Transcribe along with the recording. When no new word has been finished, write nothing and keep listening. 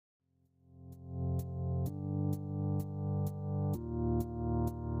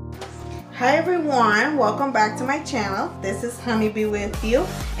Hi everyone, welcome back to my channel. This is Hubby with you,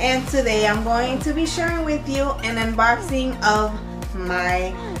 and today I'm going to be sharing with you an unboxing of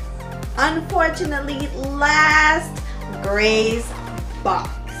my unfortunately last Graze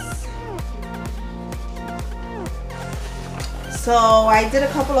box. So I did a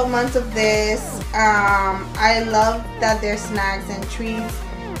couple of months of this. I love that they're snacks and treats,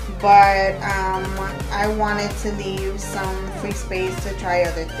 but I wanted to leave some free space to try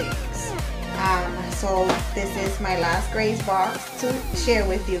other things. So this is my last Graze box to share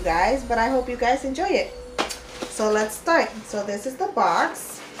with you guys, but I hope you guys enjoy it. So let's start. So this is the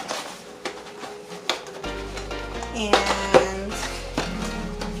box, and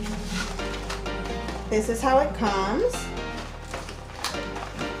this is how it comes.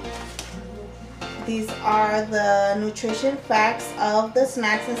 These are the nutrition facts of the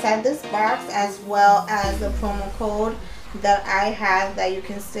snacks inside this box, as well as the promo code that I have that you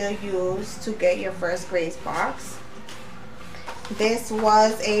can still use to get your first Graze box. This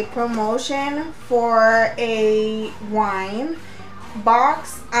was a promotion for a wine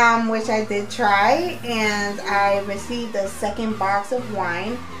box, which I did try, and I received a second box of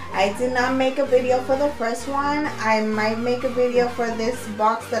wine. I did not make a video for the first one. I might make a video for this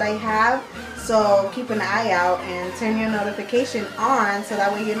box that I have, so keep an eye out and turn your notification on so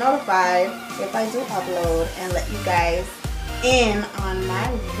that way you're notified if I do upload and let you guys in on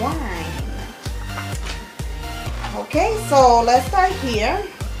my wine. Okay, so let's start here.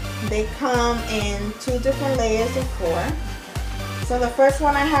 They come in 2 different layers of 4. So the first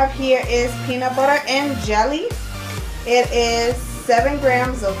one I have here is peanut butter and jelly. It is 7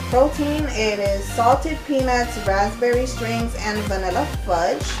 grams of protein. It is salted peanuts, raspberry strings, and vanilla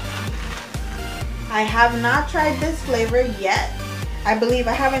fudge. I have not tried this flavor yet. I believe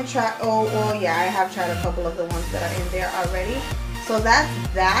I haven't tried, oh yeah, I have tried a couple of the ones that are in there already. So that's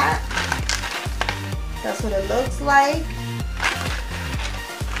that. That's what it looks like.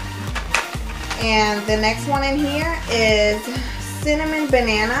 And the next one in here is cinnamon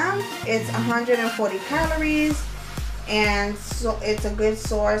banana. It's 140 calories. And so it's a good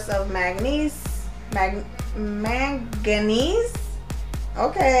source of manganese.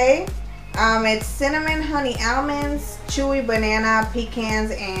 Okay. It's cinnamon, honey almonds, chewy banana,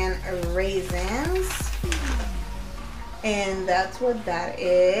 pecans, and raisins. And that's what that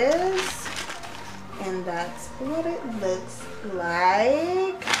is. And that's what it looks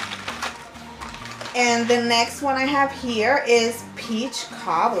like. And the next one I have here is peach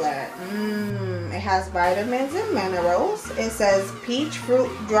cobbler. It has vitamins and minerals. It says peach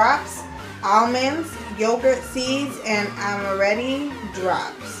fruit drops, almonds, yogurt seeds, and amaretti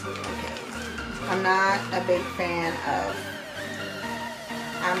drops. Okay. I'm not a big fan of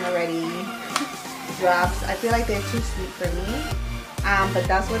amaretti drops. I feel like they're too sweet for me. But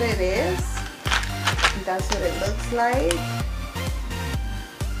that's what it is. That's what it looks like.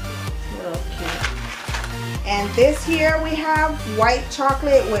 Real cute. And this here we have white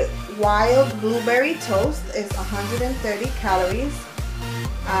chocolate with wild blueberry toast. It's 130 calories.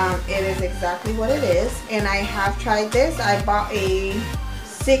 It is exactly what it is. And I have tried this. I bought a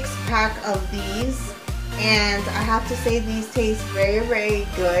 6-pack of these, and I have to say these taste very, very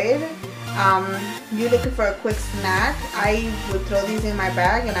good. You're looking for a quick snack, I would throw these in my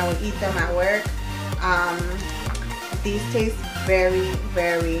bag and I would eat them at work. These taste very,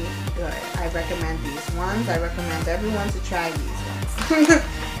 very good. I recommend these ones. I recommend everyone to try these ones.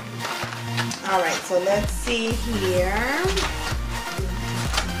 Alright, so let's see here.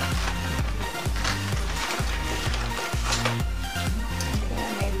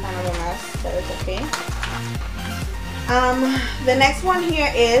 But it's okay. The next one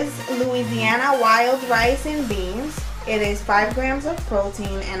here is Louisiana wild rice and beans. It is 5 grams of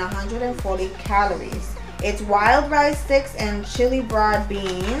protein and 140 calories. It's wild rice sticks and chili broad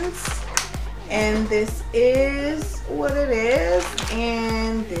beans. And this is what it is.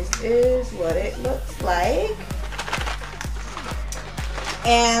 And this is what it looks like.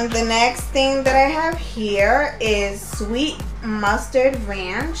 And the next thing that I have here is sweet mustard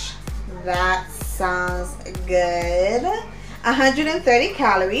ranch. That sounds good. 130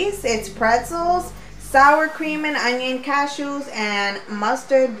 calories. It's pretzels, sour cream and onion cashews, and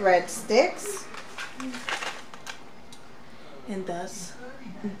mustard breadsticks. And that's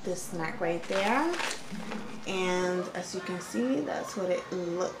the snack right there. And as you can see, that's what it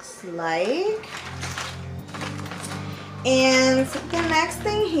looks like. And the next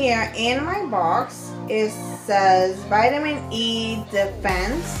thing here in my box says Vitamin E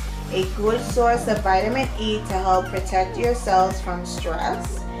Defence. A good source of vitamin E to help protect your cells from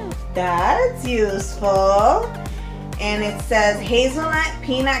stress. That's useful. and it says hazelnut,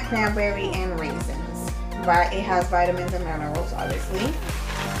 peanut, cranberry, and raisins. It has vitamins and minerals, obviously.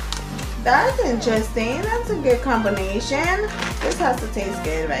 That's interesting. That's a good combination. This has to taste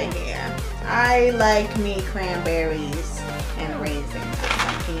good right here. I like me cranberries and raisins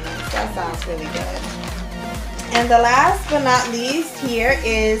and peanuts. That sounds really good. And the last but not least here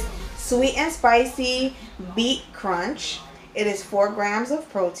is Sweet and Spicy Beet Crunch. It is 4 grams of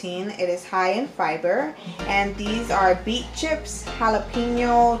protein. It is high in fiber. And these are beet chips,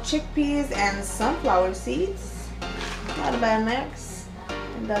 jalapeno, chickpeas, and sunflower seeds. Not a bad mix.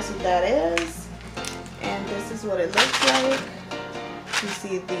 And that's what that is. And this is what it looks like. You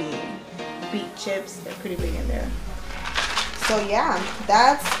see the beet chips. They're pretty big in there. So yeah,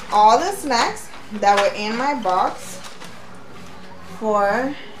 that's all the snacks that were in my box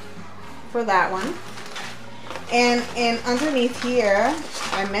for that one. And underneath here,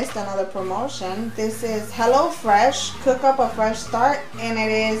 I missed another promotion. This is Hello Fresh, Cook Up a Fresh Start, and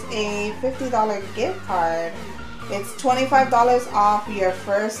it is a $50 gift card. It's $25 off your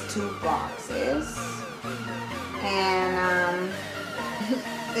first 2 boxes. And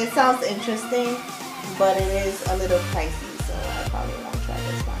it sounds interesting, but it is a little pricey, so I probably won't try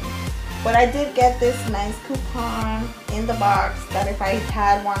this one. But I did get this nice coupon in the box that if I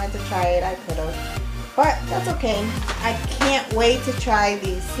had wanted to try it, I could have. But that's okay. I can't wait to try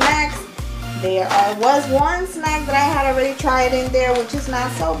these snacks. There was one snack that I had already tried in there, which is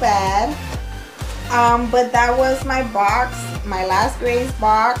not so bad. But that was my box, my last Graze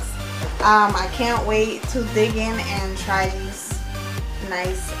box. I can't wait to dig in and try these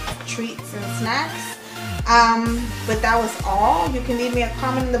nice treats and snacks. But that was all. You can leave me a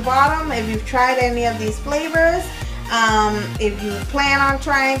comment in the bottom if you've tried any of these flavors. If you plan on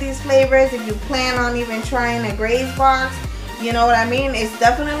trying these flavors, if you plan on even trying a Graze box, you know what I mean? It's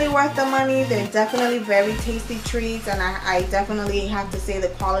definitely worth the money. They're definitely very tasty treats, and I definitely have to say the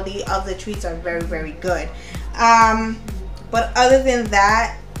quality of the treats are very, very good. But other than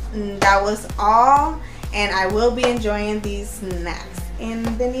that, that was all, and I will be enjoying these snacks in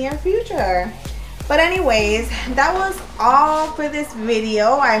the near future. But anyways, that was all for this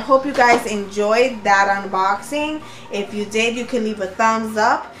video. I hope you guys enjoyed that unboxing. If you did, you can leave a thumbs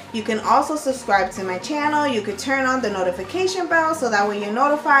up. You can also subscribe to my channel. You could turn on the notification bell so that way you're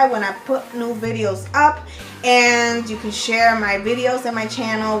notified when I put new videos up. And you can share my videos and my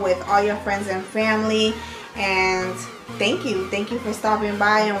channel with all your friends and family. And thank you for stopping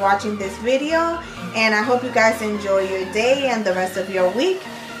by and watching this video. And I hope you guys enjoy your day and the rest of your week.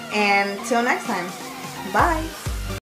 And till next time, bye.